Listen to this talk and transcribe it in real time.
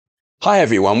Hi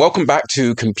everyone, welcome back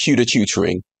to Computer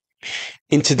Tutoring.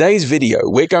 In today's video,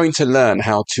 we're going to learn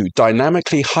how to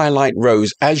dynamically highlight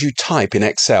rows as you type in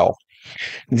Excel.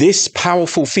 This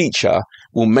powerful feature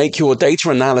will make your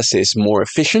data analysis more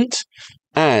efficient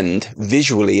and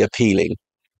visually appealing.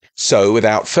 So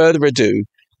without further ado,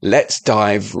 let's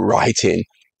dive right in.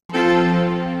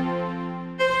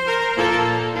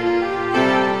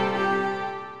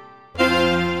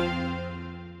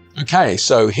 Okay,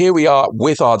 so here we are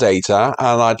with our data,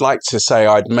 and I'd like to say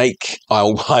I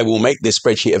will make this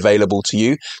spreadsheet available to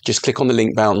you. Just click on the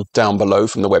link down below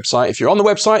from the website. If you're on the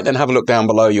website, then have a look down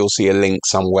below. You'll see a link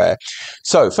somewhere.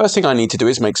 So first thing I need to do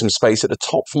is make some space at the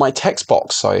top for my text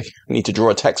box. I need to draw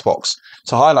a text box.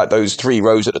 To highlight those three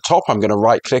rows at the top, I'm going to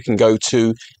right click and go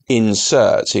to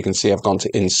Insert. So you can see I've gone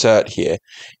to Insert here.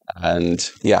 And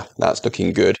yeah, that's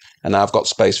looking good. And now I've got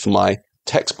space for my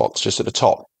text box just at the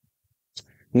top.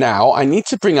 Now, I need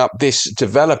to bring up this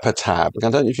developer tab. I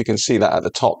don't know if you can see that at the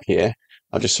top here.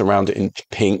 I'll just surround it in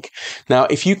pink. Now,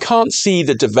 if you can't see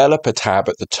the developer tab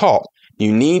at the top,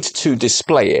 you need to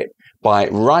display it by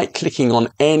right-clicking on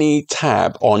any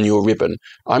tab on your ribbon.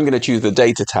 I'm going to choose the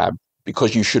data tab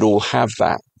because you should all have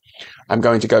that. I'm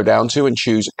going to go down to and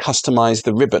choose Customize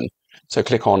the ribbon. So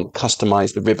click on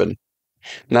Customize the ribbon.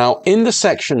 Now, in the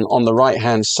section on the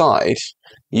right-hand side,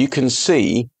 you can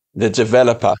see the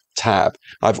developer tab.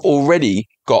 I've already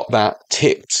got that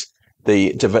ticked,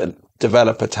 the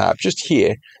developer tab just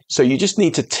here. So you just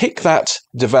need to tick that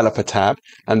developer tab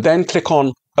and then click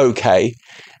on OK.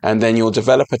 And then your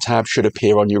developer tab should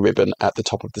appear on your ribbon at the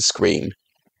top of the screen.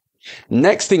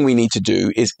 Next thing we need to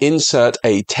do is insert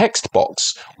a text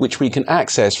box, which we can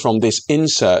access from this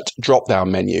Insert drop-down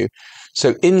menu.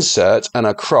 So insert and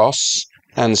across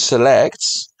and select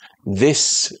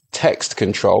this text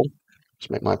control. Just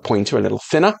make my pointer a little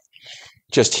thinner,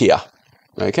 just here.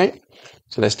 Okay,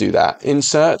 so let's do that.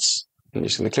 Inserts. I'm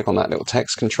just going to click on that little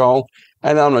text control,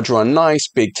 and then I'm going to draw a nice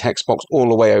big text box all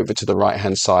the way over to the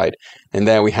right-hand side. And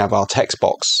there we have our text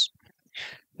box.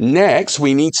 Next,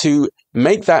 we need to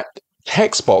make that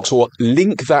text box or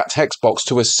link that text box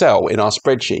to a cell in our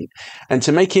spreadsheet. And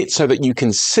to make it so that you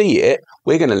can see it,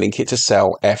 we're going to link it to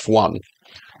cell F1.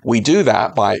 We do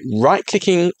that by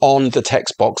right-clicking on the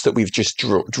text box that we've just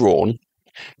drawn.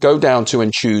 Go down to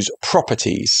and choose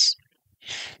Properties.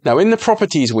 Now in the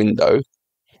Properties window,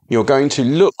 you're going to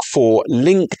look for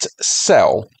Linked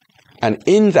Cell, and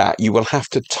in that you will have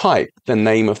to type the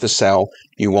name of the cell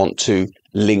you want to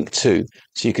link to.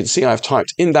 So you can see I've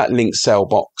typed in that linked cell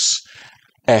box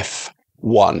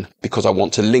F1 because I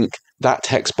want to link that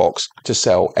text box to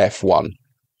cell F1.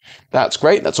 That's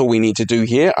great. That's all we need to do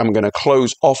here. I'm going to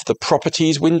close off the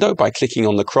Properties window by clicking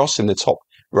on the cross in the top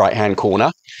right-hand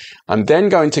corner. I'm then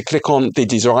going to click on the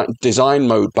design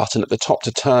mode button at the top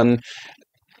to turn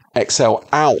Excel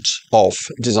out of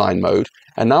design mode.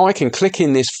 And now I can click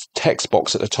in this text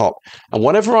box at the top. And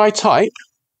whatever I type,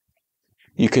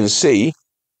 you can see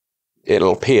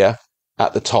it'll appear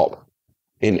at the top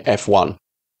in F1.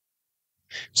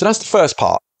 So that's the first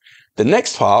part. The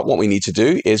next part, what we need to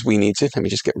do is let me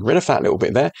just get rid of that little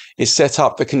bit there, is set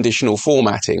up the conditional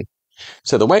formatting.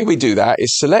 So the way we do that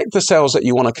is select the cells that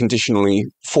you want to conditionally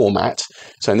format.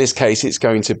 So in this case, it's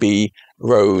going to be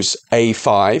rows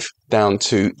A5 down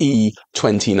to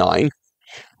E29.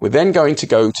 We're then going to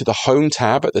go to the Home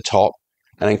tab at the top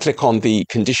and then click on the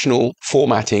Conditional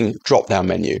Formatting drop-down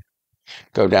menu.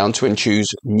 Go down to and choose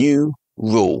New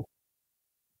Rule.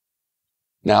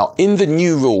 Now, in the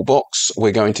new rule box,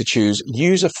 we're going to choose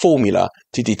Use a formula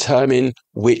to determine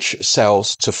which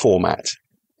cells to format.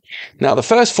 Now, the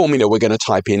first formula we're going to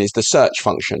type in is the search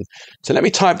function. So let me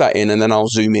type that in and then I'll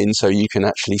zoom in so you can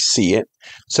actually see it.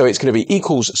 So it's going to be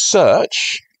equals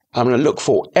search. I'm going to look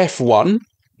for F1,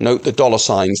 note the dollar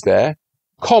signs there,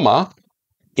 comma,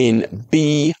 in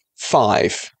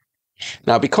B5.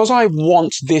 Now, because I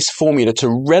want this formula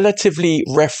to relatively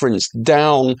reference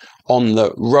down on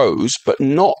the rows, but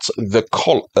not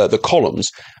the columns,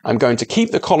 I'm going to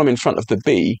keep the column in front of the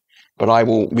B, but I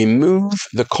will remove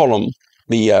the column,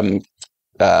 the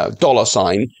dollar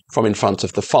sign from in front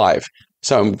of the 5.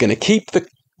 So I'm going to keep the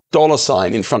dollar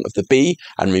sign in front of the B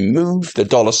and remove the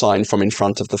dollar sign from in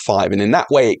front of the 5. And in that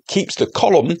way, it keeps the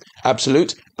column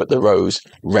absolute, but the rows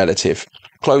relative.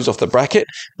 Close off the bracket.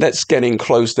 Let's get in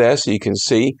close there so you can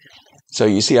see. So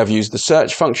you see I've used the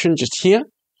search function just here.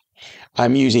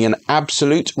 I'm using an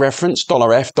absolute reference,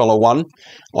 $F, $1,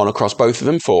 on across both of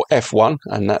them for F1,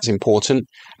 and that's important.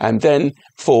 And then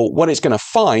for what it's going to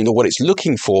find or what it's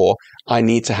looking for, I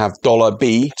need to have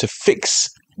 $B to fix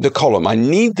the column. I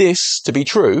need this to be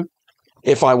true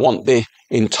if I want the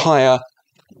entire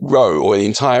row or the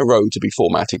entire row to be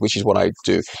formatted, which is what I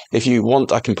do. If you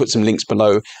want, I can put some links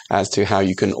below as to how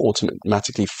you can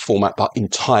automatically format that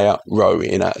entire row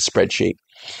in a spreadsheet.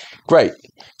 Great.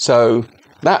 So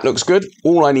that looks good.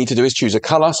 All I need to do is choose a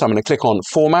color. So I'm going to click on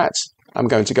Format. I'm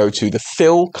going to go to the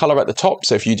fill color at the top.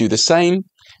 So if you do the same,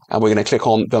 and we're going to click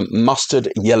on the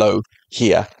mustard yellow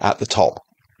here at the top.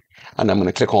 And I'm going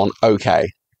to click on OK.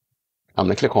 I'm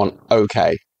going to click on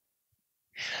OK.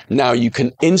 Now you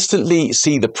can instantly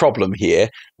see the problem here.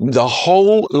 The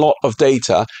whole lot of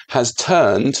data has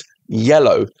turned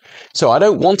yellow. So I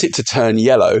don't want it to turn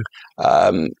yellow.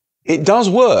 It does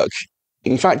work.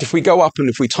 In fact, if we go up and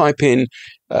if we type in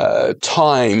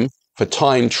time for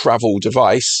time travel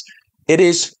device, it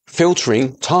is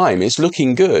filtering time. It's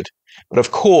looking good. But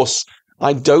of course,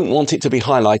 I don't want it to be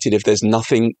highlighted if there's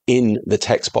nothing in the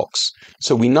text box.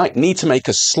 So we need to make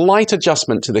a slight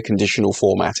adjustment to the conditional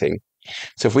formatting.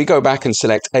 So if we go back and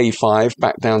select A5,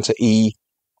 back down to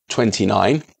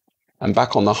E29, and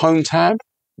back on the Home tab,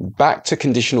 back to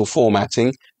conditional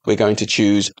formatting, we're going to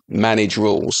choose Manage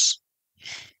Rules.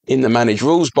 In the Manage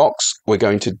Rules box, we're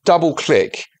going to double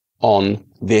click on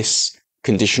this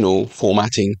conditional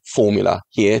formatting formula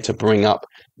here to bring up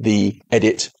the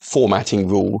Edit Formatting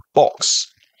Rule box.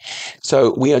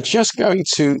 So we are just going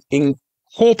to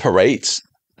incorporate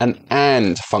an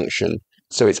AND function.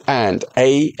 So it's AND,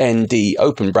 A-N-D,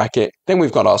 open bracket. Then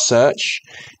we've got our search,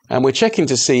 and we're checking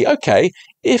to see, okay,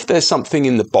 if there's something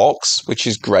in the box, which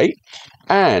is great,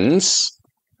 and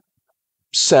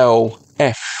cell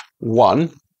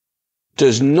F1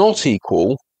 does not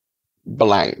equal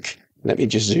blank. Let me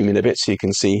just zoom in a bit so you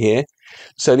can see here.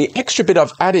 So the extra bit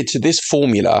I've added to this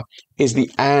formula is the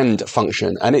AND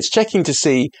function, and it's checking to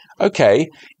see, okay,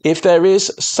 if there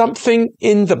is something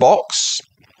in the box,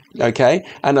 okay,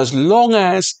 and as long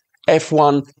as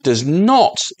F1 does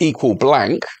not equal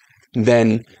blank,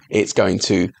 then it's going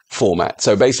to format.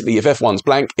 So basically, if F1's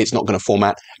blank, it's not going to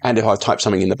format, and if I type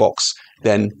something in the box,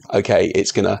 then okay,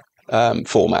 it's going to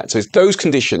format. So those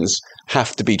conditions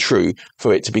have to be true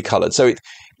for it to be colored. So it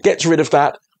gets rid of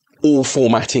that all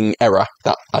formatting error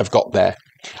that I've got there.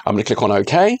 I'm going to click on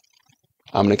OK.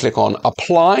 I'm going to click on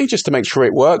Apply just to make sure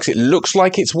it works. It looks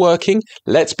like it's working.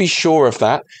 Let's be sure of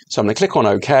that. So I'm going to click on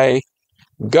OK,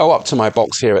 go up to my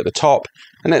box here at the top,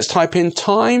 and let's type in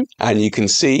time, and you can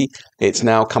see it's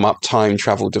now come up time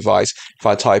travel device. If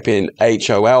I type in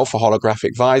HOL for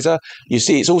holographic visor, you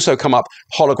see it's also come up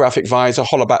holographic visor,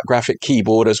 holographic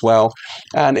keyboard as well.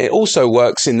 And it also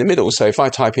works in the middle. So if I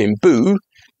type in boo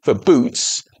for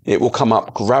boots, it will come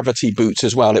up gravity boots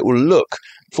as well. It will look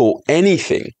for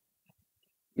anything,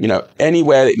 you know,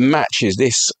 anywhere it matches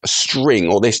this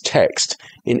string or this text.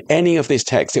 In any of this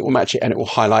text, it will match it and it will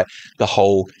highlight the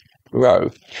whole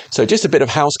row. So just a bit of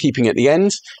housekeeping at the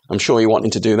end. I'm sure you're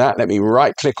wanting to do that. Let me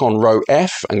right click on row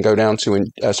F and go down to,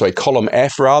 column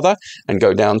F rather, and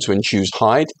go down to and choose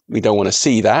hide. We don't want to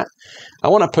see that. I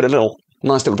want to put a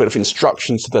nice little bit of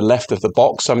instructions to the left of the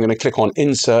box. So I'm going to click on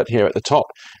insert here at the top,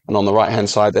 and on the right hand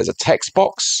side there's a text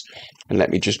box, and let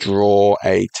me just draw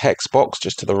a text box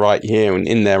just to the right here, and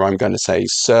in there I'm going to say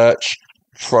search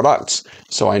product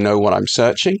so I know what I'm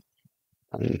searching,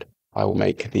 and I will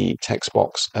make the text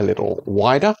box a little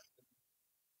wider.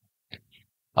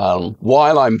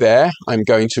 While I'm there, I'm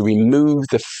going to remove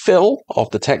the fill of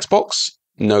the text box,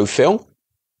 no fill,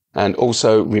 and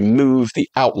also remove the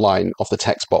outline of the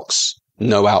text box,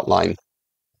 no outline.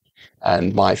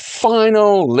 And my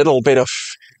final little bit of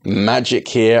magic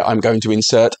here, I'm going to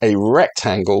insert a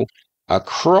rectangle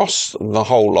across the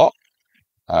whole lot.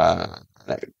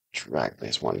 Let me drag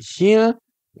this one here,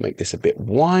 make this a bit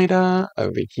wider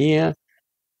over here.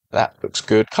 That looks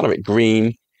good. Color it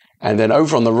green. And then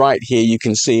over on the right here, you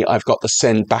can see I've got the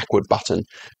send backward button.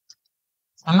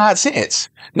 And that's it.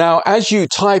 Now, as you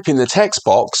type in the text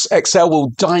box, Excel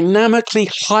will dynamically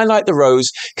highlight the rows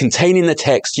containing the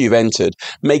text you've entered,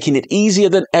 making it easier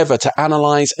than ever to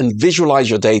analyze and visualize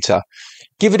your data.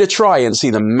 Give it a try and see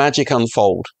the magic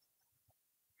unfold.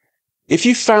 If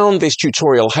you found this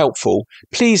tutorial helpful,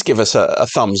 please give us a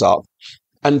thumbs up.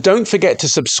 And don't forget to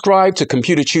subscribe to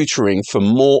Computer Tutoring for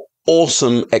more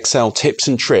awesome Excel tips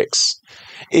and tricks.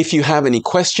 If you have any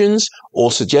questions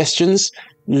or suggestions,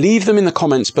 leave them in the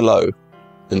comments below.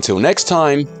 Until next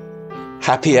time,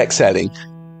 happy Excelling.